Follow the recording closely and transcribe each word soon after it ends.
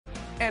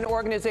An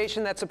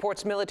organization that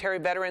supports military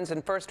veterans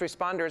and first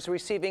responders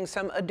receiving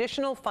some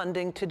additional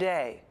funding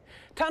today.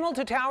 Tunnel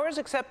to Towers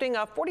accepting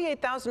a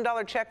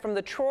 $48,000 check from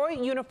the Troy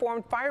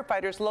Uniformed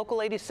Firefighters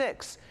Local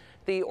 86.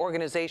 The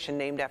organization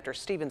named after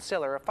Stephen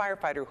Siller, a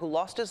firefighter who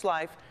lost his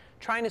life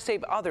trying to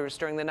save others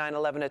during the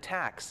 9/11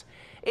 attacks.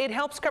 It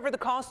helps cover the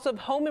costs of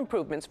home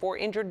improvements for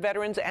injured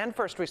veterans and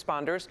first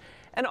responders,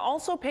 and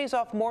also pays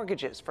off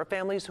mortgages for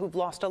families who've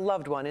lost a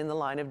loved one in the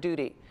line of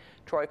duty.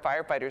 Troy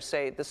firefighters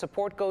say the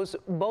support goes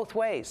both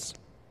ways.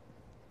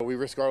 We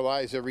risk our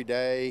lives every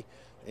day,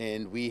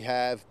 and we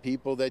have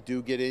people that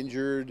do get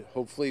injured.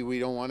 Hopefully we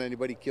don't want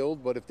anybody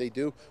killed, but if they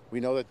do, we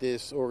know that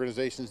this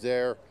organization's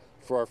there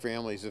for our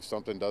families if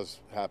something does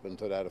happen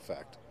to that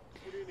effect.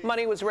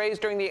 Money was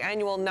raised during the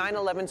annual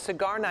 9/11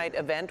 Cigar Night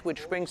event,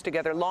 which brings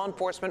together law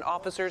enforcement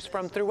officers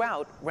from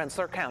throughout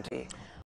Rensselaer County.